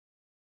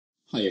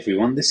Hi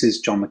everyone, this is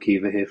John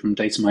McKeever here from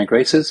Data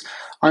Migrators.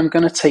 I'm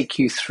going to take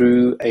you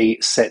through a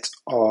set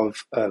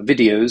of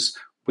videos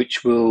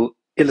which will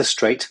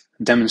illustrate,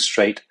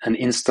 demonstrate an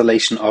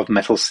installation of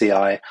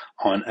MettleCI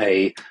on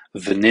a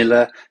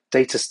vanilla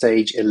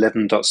DataStage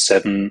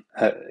 11.7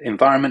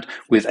 environment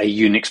with a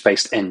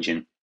Unix-based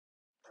engine.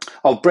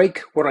 I'll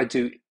break what I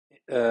do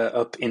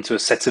up into a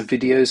set of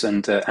videos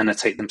and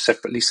annotate them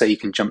separately so you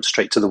can jump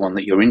straight to the one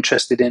that you're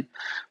interested in.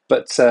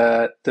 But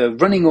the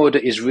running order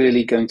is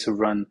really going to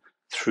run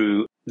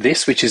through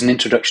this, which is an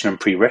introduction and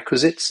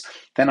prerequisites.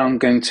 Then I'm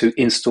going to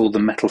install the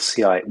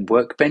MettleCI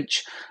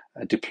Workbench,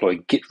 deploy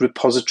Git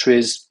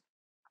repositories,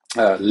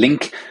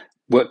 link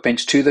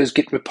Workbench to those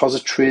Git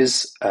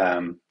repositories,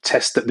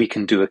 test that we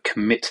can do a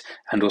commit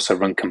and also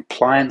run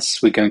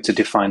compliance. We're going to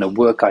define a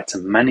work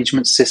item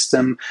management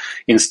system,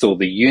 install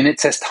the unit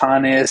test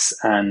harness,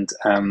 and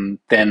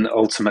then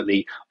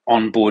ultimately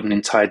onboard an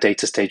entire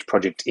DataStage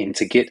project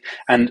into Git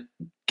and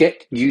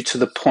get you to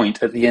the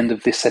point at the end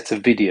of this set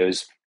of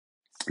videos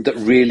that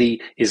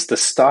really is the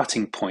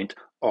starting point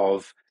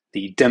of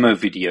the demo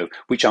video,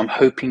 which I'm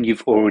hoping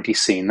you've already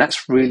seen.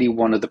 That's really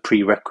one of the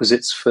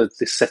prerequisites for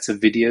this set of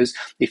videos.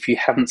 If you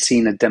haven't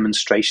seen a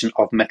demonstration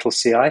of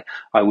MettleCI,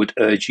 I would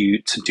urge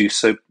you to do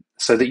so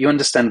that you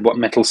understand what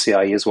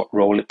MettleCI is, what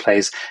role it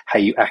plays, how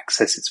you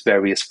access its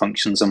various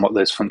functions, and what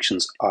those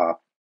functions are.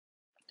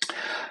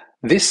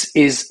 This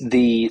is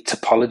the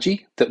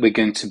topology that we're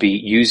going to be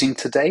using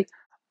today.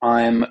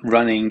 I'm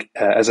running,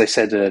 as I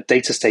said, a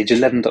DataStage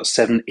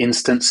 11.7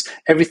 instance.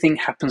 Everything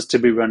happens to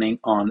be running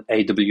on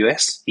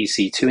AWS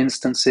EC2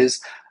 instances.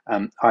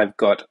 I've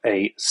got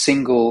a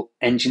single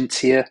engine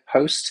tier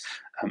host,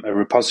 a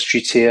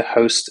repository tier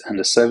host, and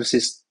a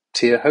services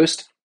tier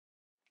host.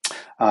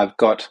 I've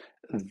got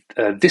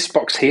this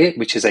box here,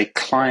 which is a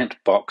client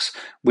box,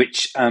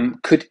 which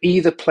could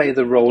either play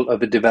the role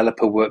of a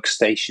developer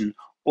workstation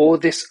or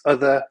this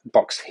other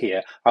box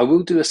here. I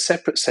will do a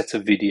separate set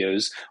of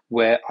videos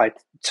where I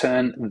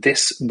turn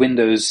this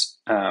Windows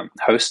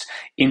host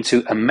into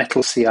a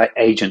MettleCI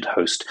agent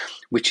host,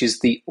 which is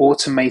the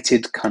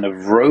automated kind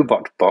of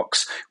robot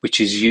box, which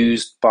is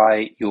used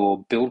by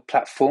your build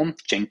platform,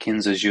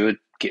 Jenkins, Azure,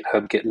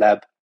 GitHub,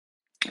 GitLab,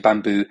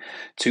 Bamboo,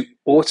 to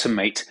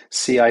automate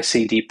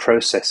CI/CD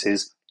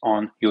processes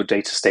on your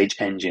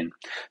DataStage engine.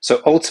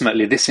 So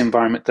ultimately, this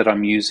environment that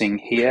I'm using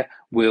here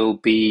will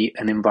be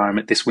an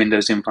environment, this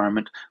Windows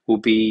environment will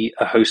be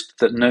a host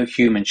that no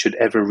human should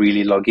ever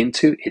really log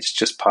into. It's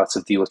just part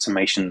of the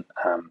automation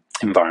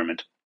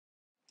environment.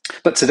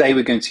 But today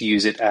we're going to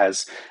use it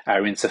as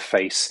our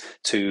interface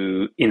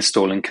to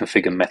install and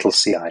configure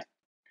MettleCI.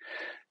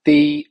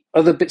 The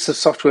other bits of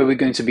software we're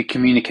going to be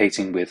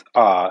communicating with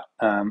are,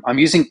 I'm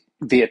using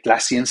the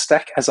Atlassian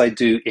stack as I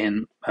do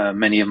in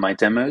many of my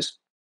demos,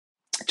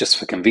 just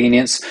for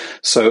convenience.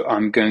 So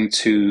I'm going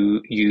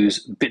to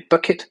use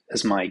Bitbucket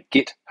as my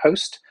Git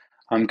host.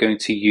 I'm going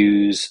to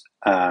use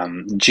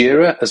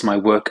Jira as my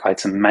work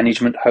item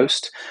management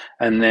host.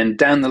 And then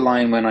down the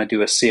line, when I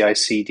do a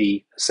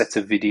CI/CD set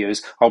of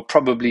videos, I'll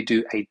probably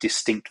do a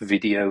distinct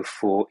video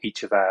for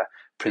each of our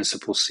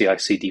principal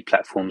CI/CD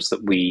platforms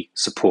that we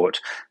support.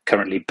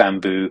 Currently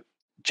Bamboo,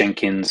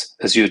 Jenkins,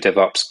 Azure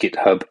DevOps,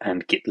 GitHub,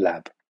 and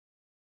GitLab.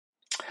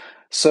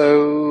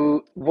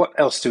 So what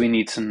else do we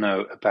need to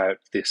know about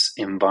this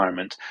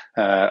environment?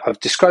 I've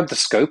described the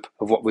scope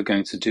of what we're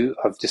going to do.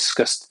 I've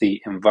discussed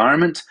the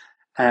environment,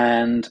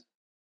 and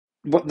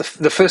what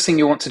the first thing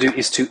you want to do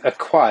is to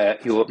acquire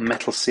your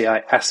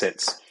MettleCI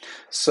assets.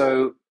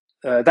 So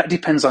that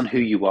depends on who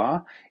you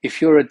are.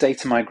 If you're a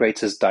Data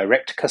Migrators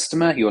direct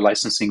customer, you're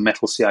licensing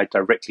MettleCI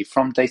directly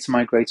from Data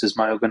Migrators,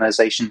 my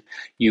organization,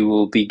 you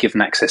will be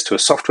given access to a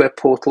software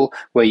portal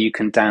where you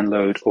can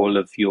download all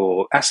of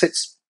your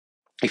assets.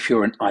 If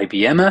you're an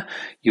IBMer,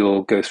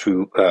 you'll go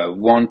through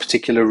one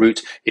particular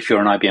route. If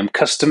you're an IBM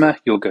customer,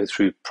 you'll go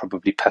through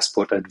probably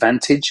Passport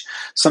Advantage.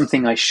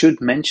 Something I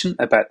should mention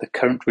about the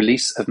current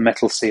release of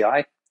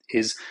MettleCI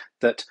is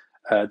that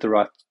there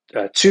are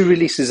two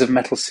releases of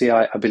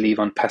MettleCI, I believe,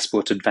 on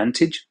Passport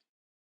Advantage.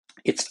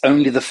 It's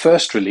only the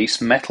first release,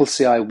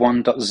 MettleCI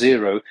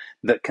 1.0,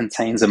 that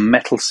contains a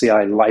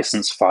MettleCI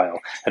license file,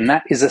 and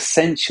that is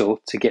essential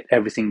to get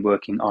everything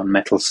working on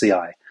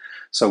MettleCI.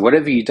 So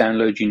whatever you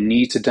download, you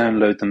need to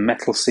download the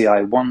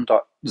MettleCI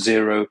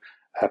 1.0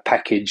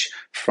 package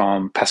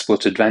from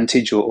Passport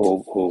Advantage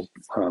or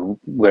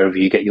wherever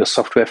you get your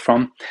software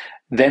from.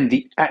 Then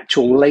the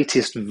actual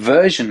latest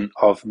version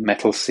of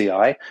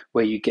MettleCI,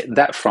 where you get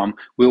that from,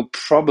 will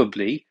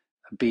probably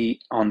be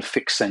on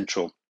Fix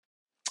Central.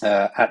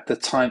 At the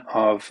time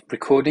of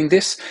recording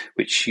this,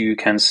 which you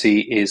can see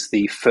is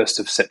the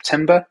 1st of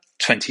September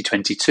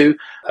 2022,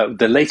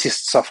 the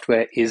latest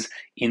software is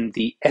in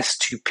the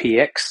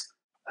S2PX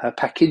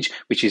package,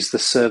 which is the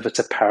server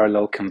to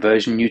parallel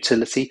conversion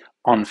utility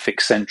on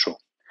Fix Central.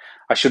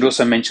 I should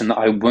also mention that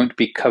I won't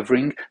be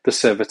covering the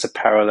server to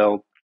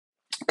parallel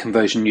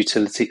conversion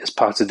utility as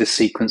part of this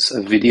sequence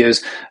of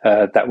videos.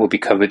 That will be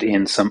covered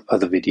in some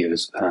other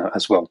videos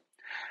as well.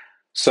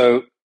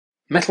 So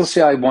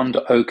MettleCI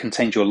 1.0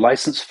 contains your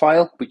license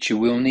file, which you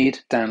will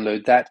need.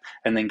 Download that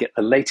and then get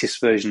the latest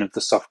version of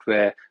the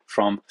software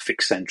from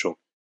Fix Central.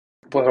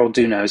 What I'll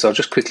do now is I'll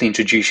just quickly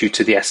introduce you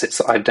to the assets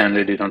that I've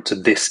downloaded onto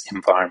this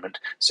environment,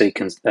 so you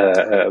can.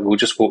 We'll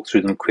just walk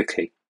through them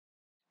quickly.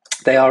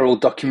 They are all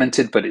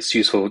documented, but it's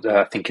useful,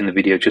 I think, in the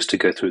video just to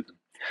go through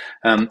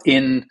them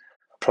in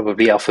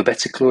probably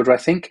alphabetical order. I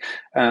think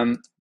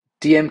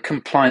DM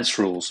compliance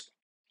rules.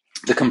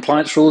 The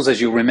compliance rules, as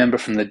you'll remember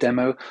from the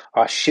demo,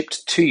 are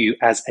shipped to you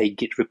as a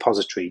Git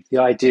repository. The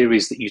idea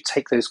is that you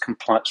take those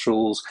compliance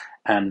rules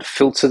and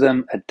filter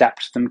them,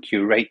 adapt them,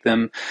 curate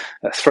them,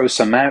 throw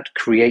some out,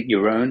 create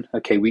your own.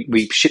 Okay,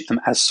 we ship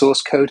them as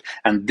source code,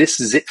 and this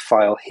zip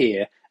file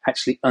here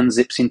actually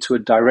unzips into a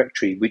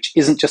directory, which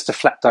isn't just a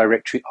flat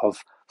directory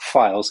of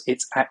files,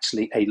 it's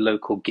actually a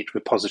local Git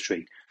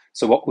repository.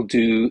 So what we'll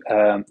do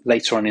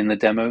later on in the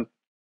demo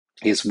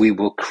is we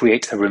will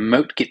create a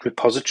remote Git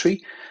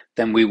repository.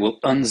 Then we will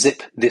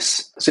unzip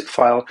this zip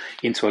file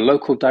into a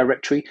local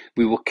directory.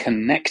 We will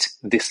connect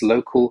this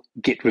local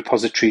Git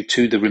repository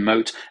to the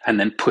remote and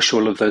then push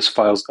all of those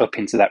files up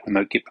into that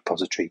remote Git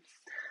repository.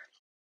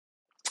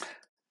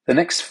 The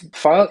next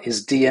file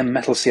is DM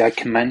MettleCI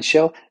command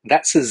shell.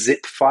 That's a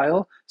zip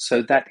file.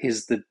 So that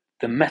is the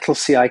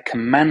MettleCI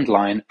command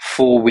line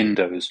for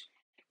Windows,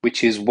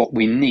 which is what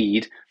we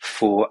need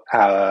for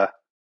our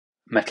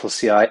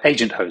MettleCI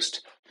agent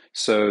host.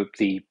 So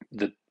the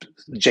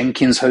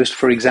Jenkins host,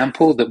 for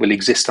example, that will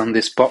exist on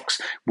this box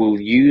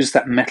will use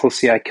that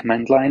MettleCI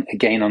command line,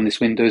 again on this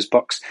Windows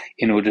box,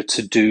 in order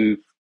to do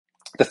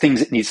the things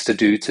it needs to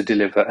do to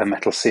deliver a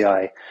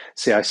MettleCI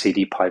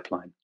CI/CD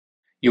pipeline.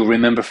 You'll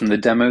remember from the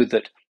demo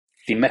that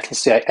the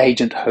MettleCI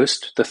agent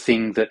host, the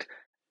thing that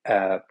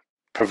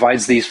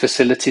provides these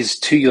facilities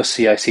to your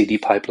CI/CD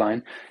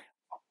pipeline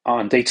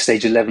on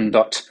DataStage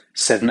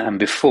 11.7 and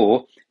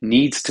before,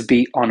 needs to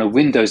be on a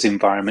Windows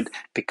environment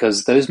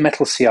because those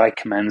MettleCI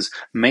commands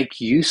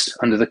make use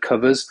under the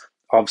covers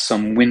of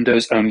some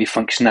Windows-only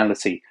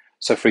functionality.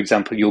 So, for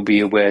example, you'll be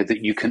aware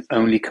that you can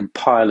only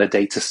compile a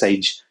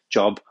DataStage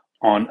job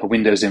on a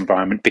Windows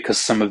environment because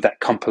some of that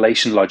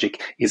compilation logic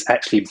is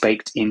actually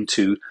baked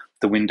into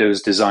the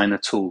Windows Designer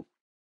tool.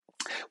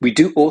 We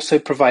do also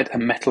provide a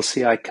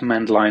MettleCI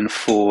command line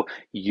for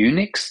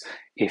Unix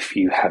if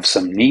you have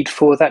some need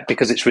for that.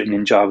 Because it's written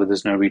in Java,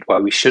 there's no reason why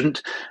we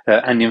shouldn't.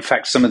 And in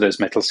fact, some of those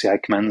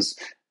MettleCI commands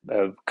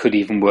could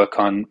even work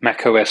on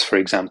Mac OS, for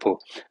example.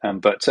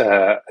 But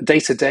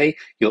day-to-day,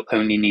 you'll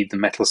only need the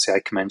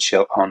MettleCI command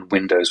shell on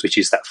Windows, which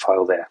is that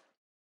file there.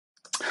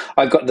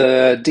 I've got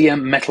the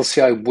DM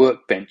MettleCI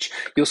Workbench.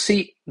 You'll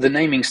see the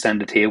naming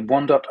standard here,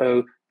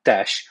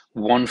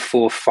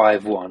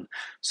 1.0-1451.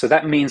 So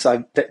that means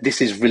that this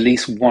is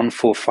release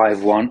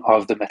 1451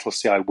 of the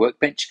MettleCI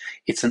Workbench.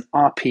 It's an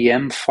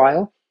RPM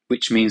file,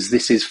 which means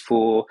this is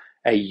for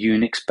a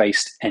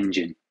Unix-based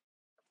engine.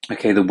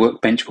 Okay, the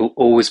Workbench will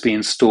always be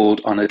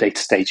installed on a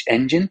DataStage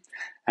engine,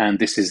 and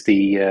this is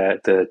the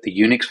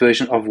Unix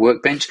version of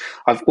Workbench.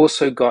 I've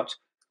also got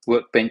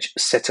Workbench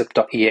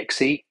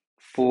setup.exe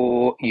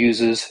for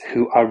users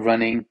who are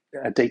running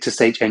a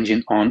DataStage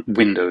engine on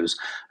Windows.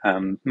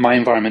 My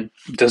environment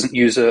doesn't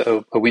use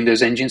a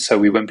Windows engine, so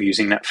we won't be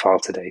using that file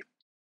today.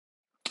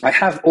 I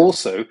have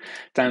also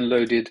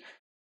downloaded,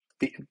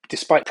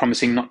 despite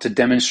promising not to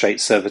demonstrate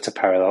server to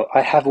parallel,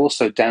 I have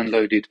also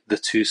downloaded the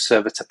two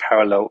server to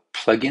parallel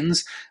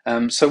plugins.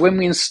 So when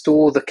we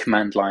install the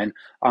command line,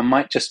 I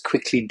might just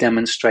quickly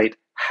demonstrate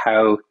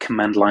how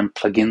command line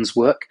plugins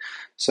work.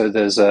 So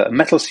there's a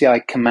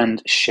MettleCI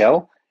command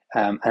shell,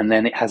 and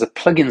then it has a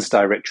plugins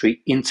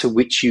directory into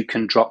which you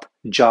can drop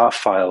jar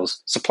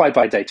files supplied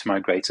by data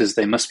migrators.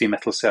 They must be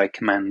MettleCI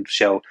command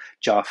shell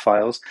jar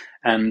files,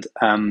 and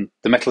the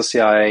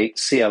MettleCI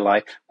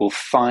CLI will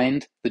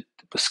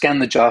scan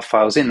the jar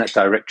files in that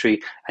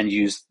directory and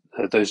use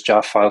those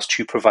jar files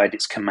to provide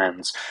its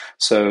commands.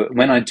 So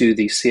when I do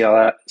the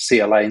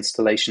CLI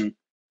installation,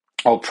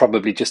 I'll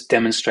probably just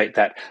demonstrate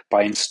that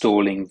by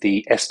installing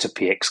the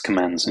s2px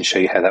commands and show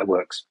you how that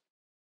works.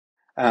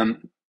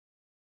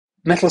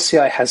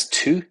 MettleCI has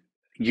two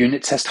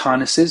unit test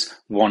harnesses,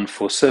 one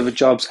for server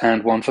jobs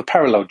and one for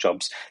parallel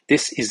jobs.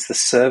 This is the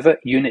server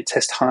unit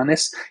test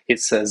harness.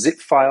 It's a zip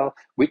file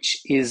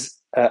which is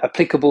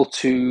applicable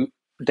to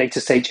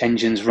DataStage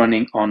engines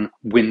running on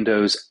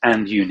Windows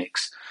and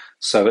Unix.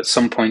 So at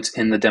some point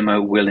in the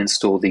demo, we'll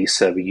install the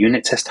server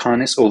unit test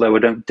harness. Although I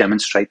don't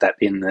demonstrate that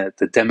in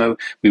the demo,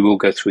 we will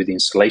go through the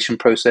installation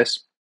process.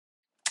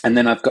 And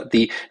then I've got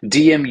the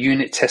DM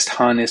unit test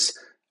harness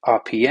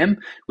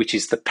RPM, which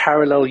is the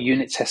parallel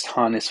unit test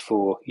harness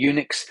for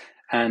Unix,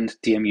 and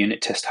DM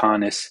unit test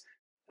harness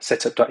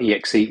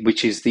setup.exe,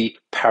 which is the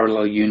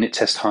parallel unit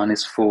test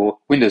harness for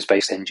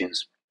Windows-based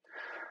engines.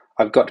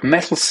 I've got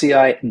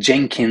MettleCI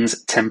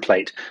Jenkins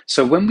template.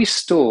 So when we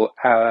store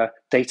our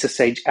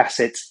DataStage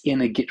assets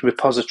in a Git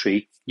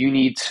repository, you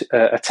need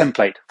a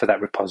template for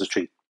that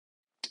repository.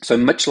 So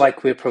much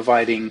like we're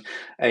providing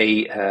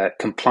a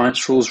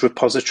compliance rules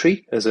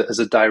repository as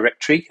a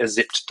directory, a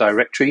zipped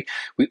directory,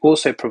 we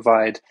also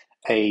provide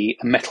a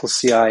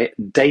MettleCI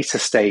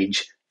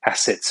DataStage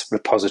Assets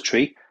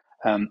repository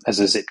as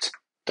a zipped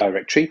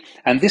directory.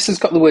 And this has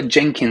got the word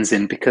Jenkins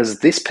in because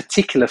this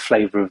particular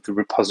flavor of the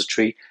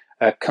repository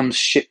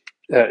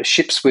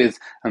ships with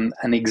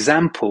an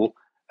example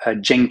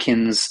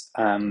Jenkins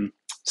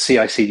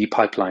CI/CD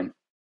pipeline.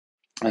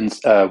 And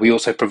we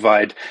also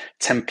provide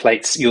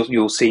templates.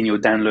 You'll see in your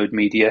download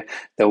media,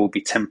 there will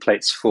be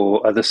templates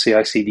for other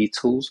CI/CD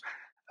tools.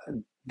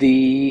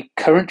 The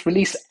current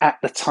release at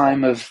the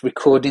time of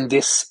recording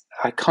this,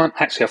 I can't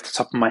actually off the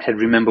top of my head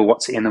remember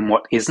what's in and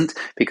what isn't,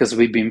 because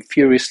we've been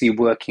furiously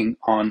working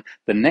on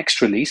the next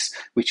release,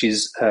 which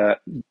is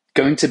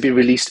going to be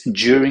released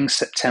during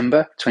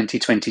September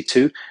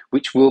 2022,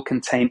 which will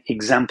contain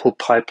example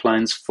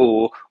pipelines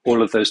for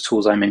all of those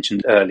tools I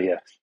mentioned earlier.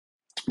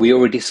 We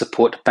already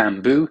support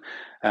Bamboo,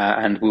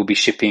 and we'll be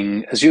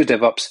shipping Azure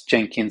DevOps,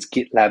 Jenkins,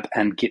 GitLab,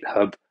 and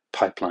GitHub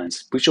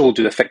pipelines, which all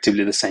do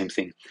effectively the same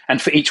thing. And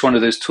for each one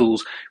of those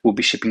tools, we'll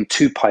be shipping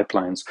two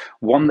pipelines.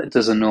 One that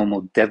does a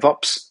normal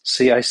DevOps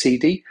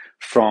CI/CD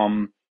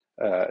from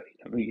an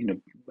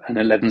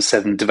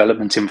 11.7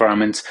 development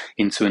environment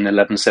into an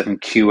 11.7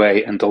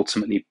 QA and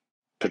ultimately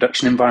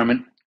production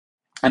environment,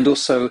 and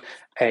also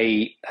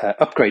a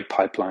upgrade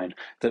pipeline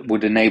that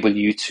would enable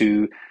you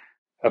to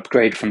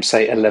upgrade from,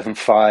 say,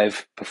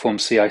 11.5, perform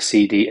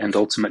CI/CD, and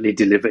ultimately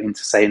deliver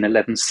into, say, an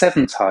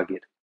 11.7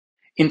 target.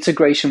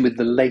 Integration with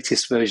the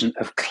latest version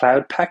of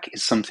Cloud Pak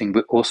is something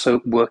we're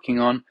also working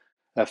on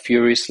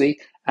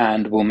furiously,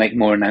 and we'll make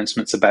more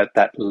announcements about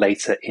that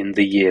later in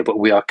the year. But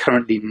we are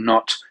currently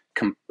not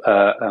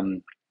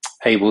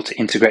able to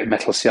integrate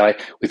MettleCI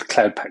with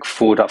Cloud Pak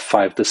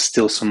 4.5. There's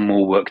still some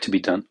more work to be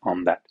done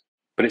on that,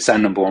 but it's our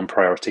number one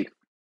priority.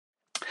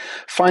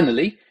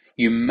 Finally,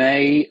 you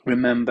may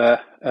remember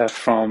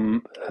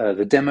from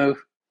the demo,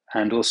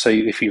 and also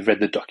if you've read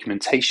the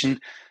documentation,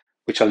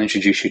 which I'll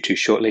introduce you to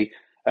shortly,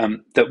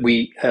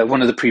 that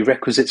one of the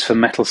prerequisites for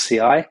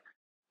MettleCI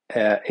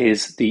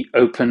is the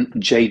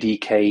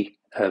OpenJDK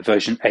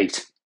version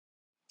 8.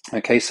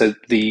 Okay, so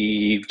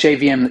the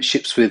JVM that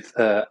ships with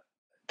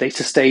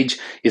DataStage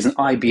is an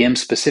IBM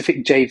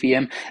specific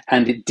JVM,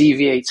 and it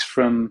deviates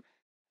from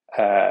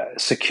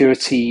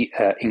security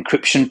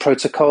encryption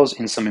protocols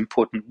in some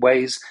important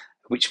ways,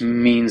 which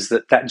means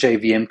that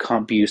JVM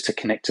can't be used to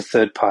connect to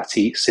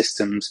third-party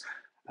systems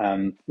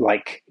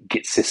like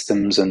Git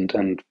systems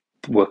and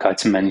work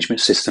item management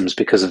systems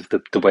because of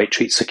the way it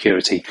treats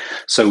security.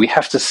 So we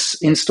have to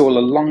install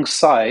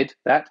alongside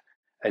that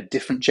a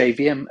different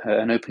JVM,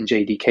 an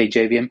OpenJDK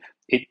JVM.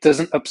 It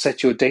doesn't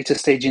upset your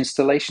DataStage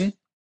installation.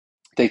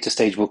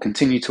 DataStage will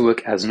continue to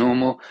work as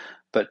normal,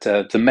 but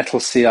the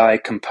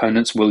MettleCI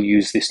components will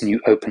use this new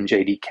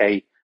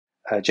OpenJDK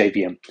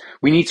JVM.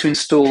 We need to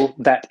install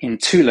that in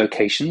two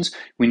locations.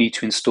 We need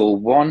to install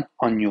one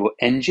on your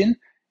engine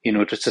in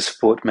order to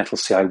support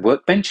MettleCI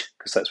Workbench,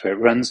 because that's where it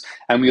runs.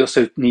 And we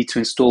also need to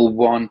install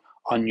one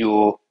on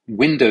your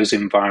Windows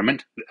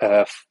environment,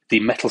 the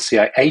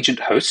MettleCI agent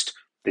host,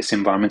 this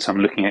environment I'm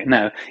looking at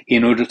now,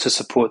 in order to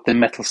support the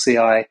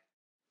MettleCI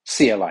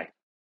CLI.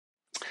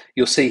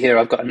 You'll see here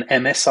I've got an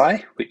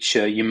MSI, which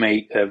you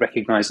may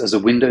recognize as a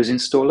Windows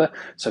installer.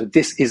 So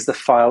this is the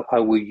file I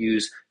will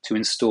use to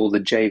install the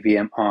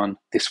JVM on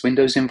this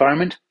Windows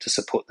environment to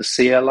support the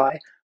CLI.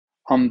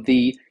 On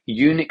the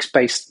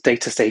Unix-based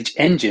DataStage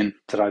engine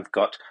that I've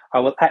got, I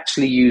will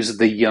actually use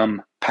the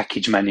Yum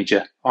package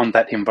manager on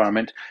that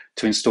environment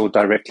to install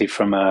directly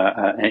from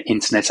an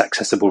internet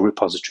accessible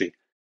repository.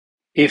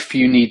 If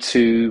you need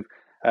to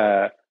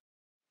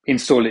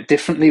install it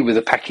differently with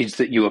a package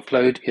that you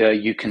upload,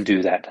 you can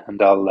do that,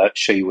 and I'll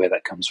show you where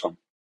that comes from.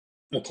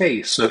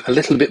 Okay, so a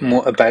little bit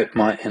more about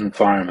my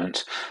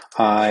environment.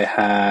 I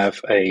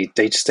have a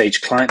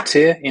DataStage client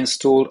tier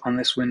installed on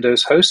this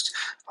Windows host.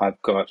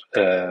 I've got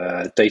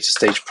a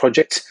DataStage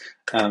project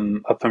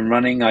up and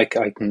running. I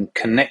can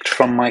connect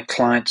from my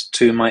client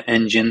to my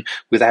engine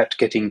without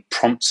getting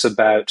prompts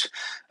about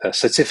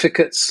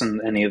certificates and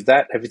any of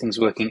that. Everything's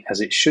working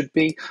as it should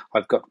be.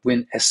 I've got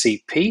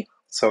WinSCP,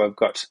 so I've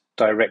got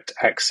direct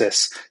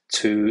access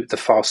to the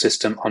file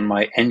system on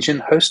my engine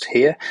host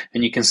here.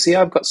 And you can see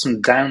I've got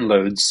some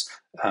downloads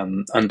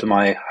under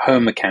my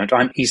home account.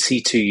 I'm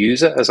EC2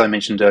 user. As I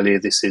mentioned earlier,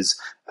 this is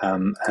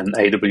an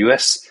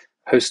AWS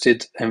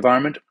hosted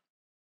environment.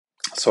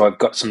 So I've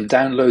got some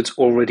downloads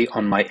already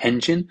on my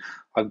engine.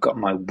 I've got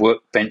my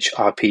Workbench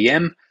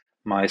RPM,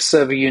 my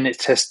server unit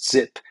test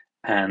zip,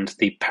 and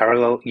the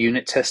parallel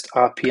unit test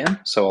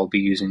RPM. So I'll be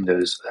using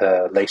those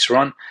later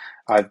on.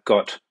 I've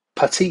got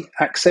PuTTY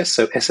access,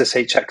 so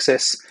SSH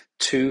access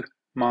to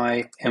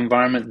my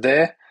environment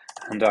there,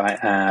 and I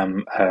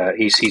am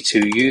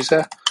EC2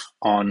 user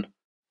on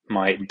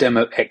my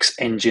DemoX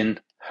engine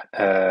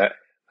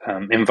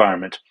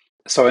environment.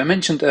 So I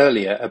mentioned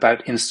earlier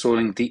about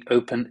installing the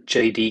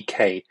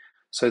OpenJDK.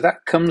 So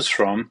that comes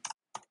from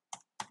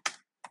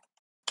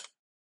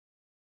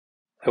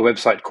a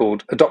website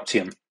called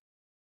Adoptium.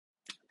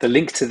 The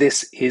link to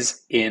this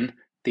is in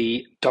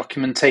the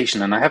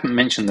documentation, and I haven't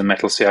mentioned the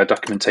MettleCI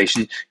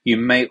documentation. You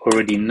may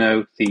already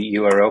know the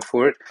URL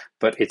for it,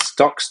 but it's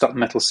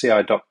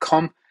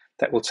docs.mettleci.com.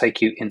 That will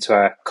take you into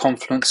our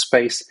Confluence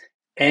space.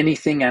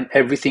 Anything and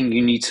everything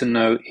you need to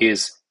know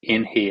is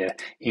in here,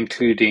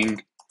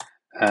 including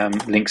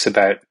links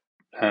about,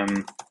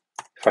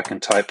 if I can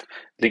type,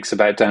 links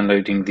about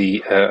downloading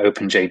the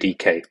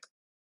OpenJDK.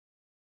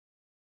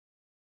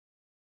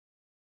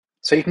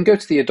 So you can go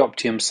to the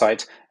Adoptium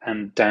site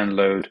and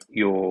download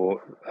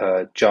your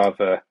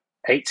Java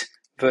 8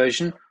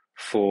 version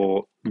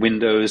for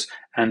Windows,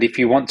 and if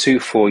you want to,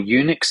 for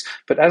Unix.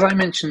 But as I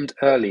mentioned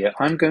earlier,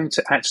 I'm going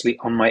to actually,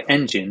 on my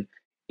engine,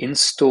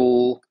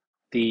 install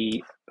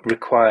the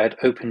required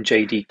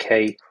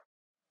OpenJDK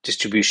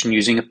distribution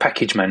using a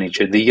package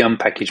manager, the Yum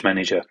package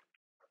manager.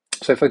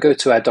 So if I go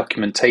to our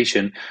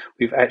documentation,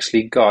 we've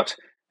actually got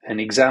an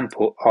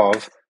example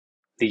of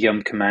the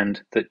Yum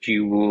command that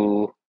you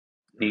will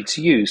need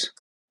to use.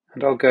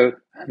 And I'll go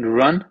and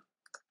run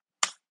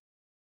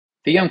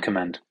the Yum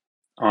command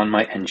on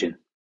my engine.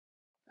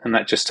 And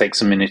that just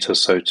takes a minute or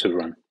so to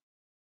run.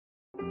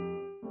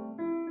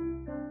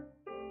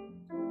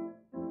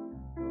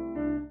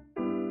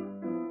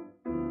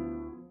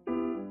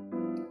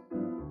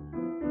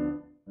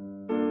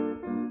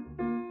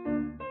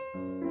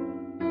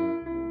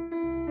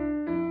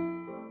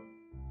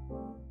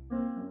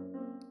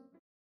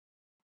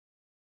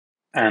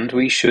 And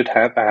we should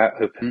have our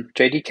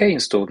OpenJDK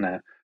installed now.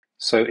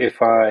 So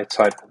if I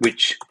type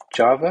which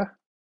Java,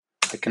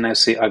 I can now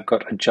see I've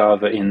got a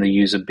Java in the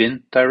user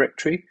bin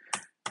directory.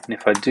 And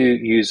if I do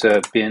user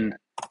bin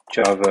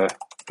Java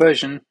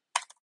version,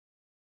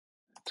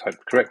 type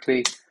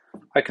correctly,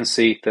 I can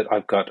see that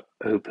I've got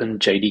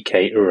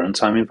OpenJDK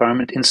runtime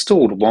environment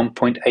installed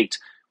 1.8,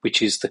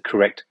 which is the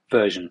correct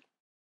version.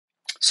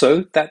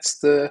 So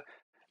that's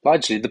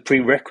largely the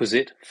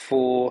prerequisite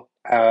for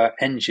our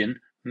engine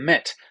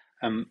Met.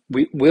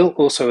 We will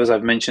also, as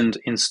I've mentioned,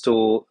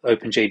 install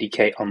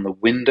OpenJDK on the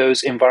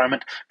Windows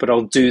environment, but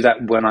I'll do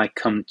that when I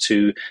come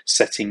to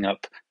setting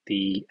up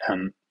the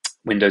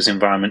Windows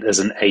environment as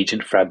an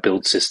agent for our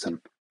build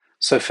system.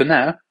 So for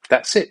now,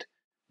 that's it.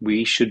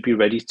 We should be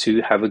ready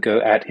to have a go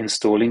at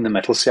installing the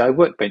MettleCI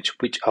Workbench,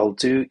 which I'll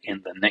do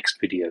in the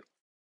next video.